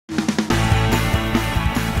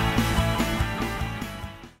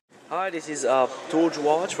Hi, this is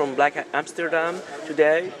ToolsWatch from Blackhat Amsterdam.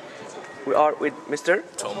 Today we are with Mr.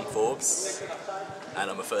 Tom Forbes, and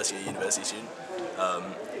I'm a first year university student,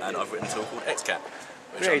 and I've written a tool called Xcat,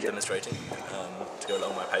 which I'm demonstrating to go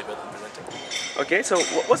along with my paper that I'm presenting. Okay, so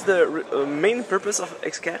what's the main purpose of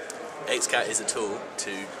Xcat? Xcat is a tool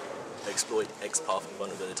to exploit XPATH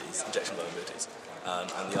vulnerabilities, injection vulnerabilities,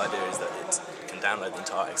 and the idea is that it can download the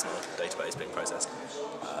entire XML database being processed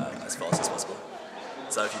as fast as possible.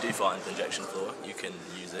 So if you do find the injection flaw, you can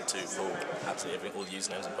use it to rule absolutely everything, all the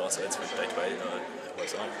usernames and passwords for the database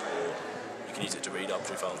website, or you can use it to read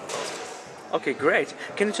arbitrary files and files. Okay, great.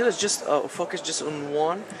 Can you tell us just focus just on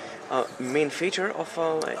one main feature of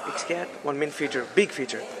Xcat? One main feature, big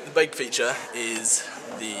feature. The big feature is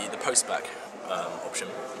the postback option,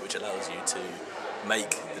 which allows you to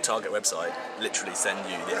make the target website literally send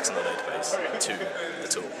you the XML database to the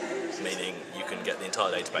tool, meaning you can get the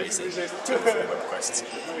entire database in 2 or 4 web requests.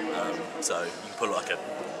 So you can pull like a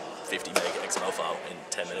 50 meg XML file in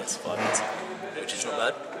 10 minutes, 5 minutes, which is not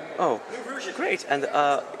bad. Oh, great. And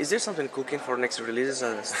is there something cooking for next releases?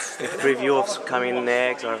 A preview of coming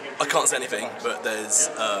next? Or? I can't say anything, but there's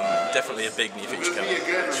definitely a big new feature coming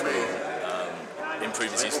which will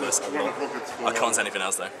improve its usefulness a lot. I can't say anything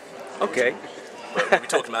else though. Okay. But we'll be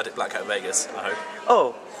talking about it Blackhat Vegas, I hope.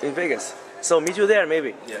 Oh, in Vegas. So meet you there,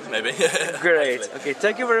 maybe. Yeah, maybe. Great. Okay,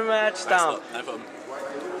 thank you very much, Tom. No problem.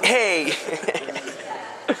 Hey.